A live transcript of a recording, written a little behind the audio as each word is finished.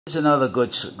Here's another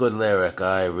good lyric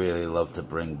I really love to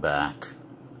bring back.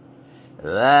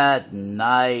 That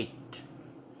night,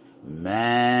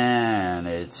 man,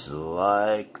 it's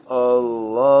like a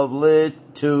lovely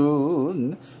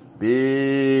tune. Beware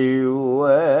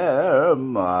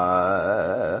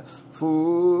my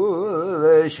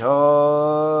foolish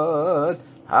heart,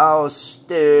 how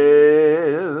still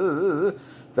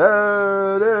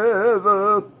that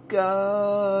ever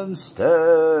can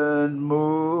stand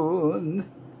moon.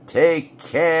 Take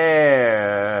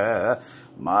care,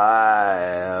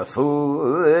 my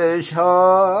foolish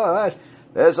heart.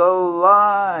 There's a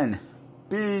line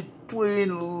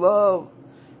between love,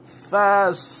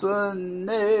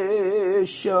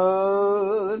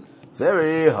 fascination,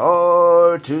 very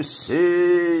hard to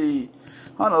see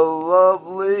on a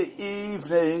lovely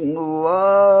evening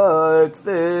like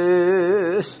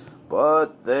this.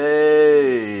 But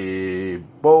they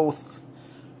both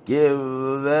give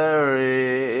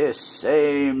very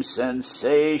same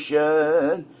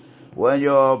sensation when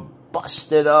you're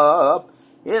busted up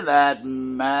in that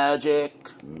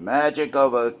magic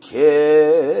of a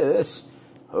kiss.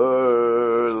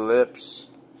 Her lips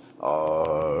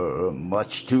are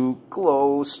much too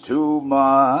close to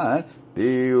mine.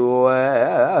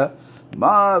 Beware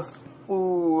my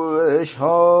foolish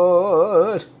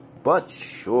heart. But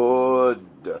should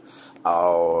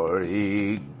our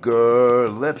eager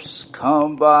lips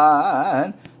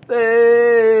combine,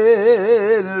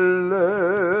 then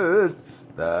let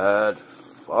that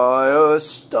fire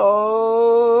start,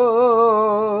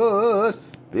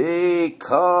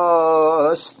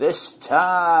 because this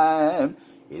time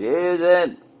it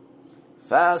isn't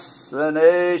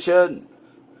fascination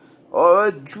or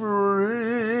a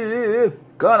dream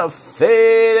gonna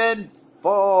fade and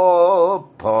fall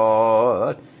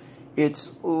apart.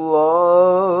 It's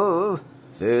love,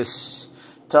 this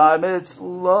time it's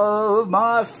love,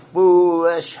 my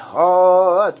foolish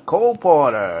heart. Cole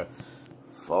Porter,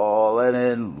 falling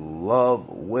in love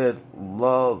with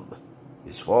love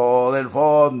is falling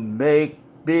for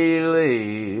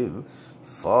make-believe.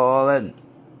 Falling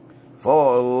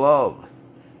for love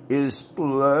is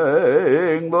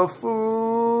playing the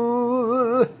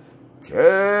fool.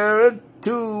 Caring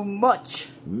too much,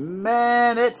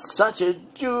 man, it's such a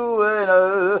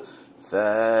juvenile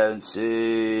fancy.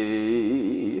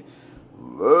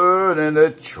 Learning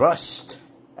to trust,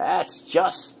 that's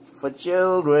just for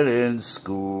children in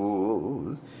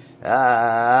schools.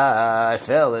 I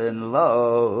fell in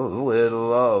love with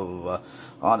love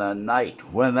on a night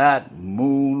when that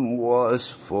moon was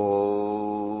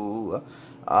full.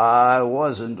 I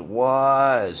wasn't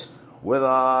wise with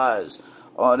eyes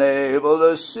unable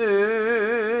to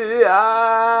see.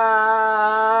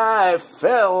 I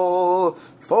fell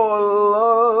for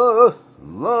love,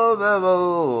 love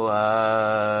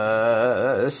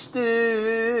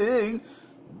everlasting,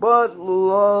 but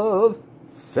love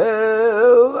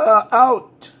fell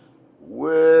out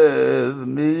with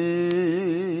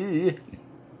me.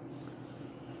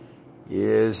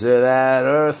 Is it that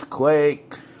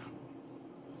earthquake,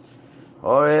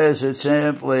 or is it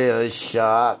simply a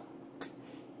shock?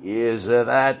 Is it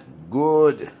that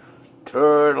good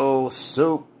turtle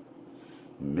soup,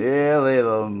 merely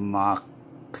the mock?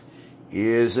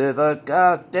 Is it the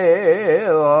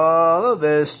cocktail, all of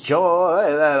this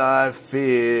joy that I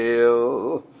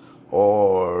feel?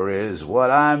 Or is what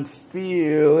I'm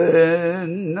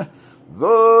feeling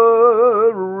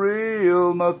the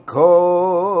real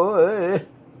McCoy?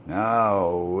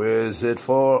 Now, is it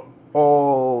for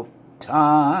all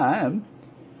time?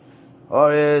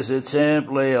 Or is it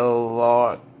simply a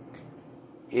lark?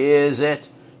 Is it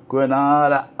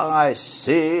Granada I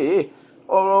see,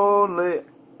 or only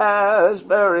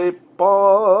Asbury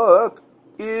Park?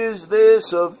 Is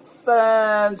this a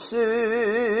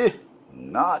fancy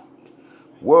not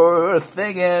worth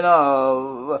thinking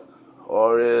of?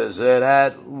 Or is it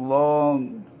at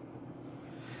long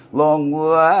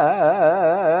last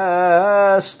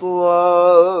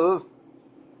love?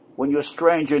 When your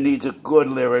stranger needs a good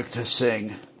lyric to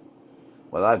sing,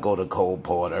 well, I go to Cole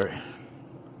Porter.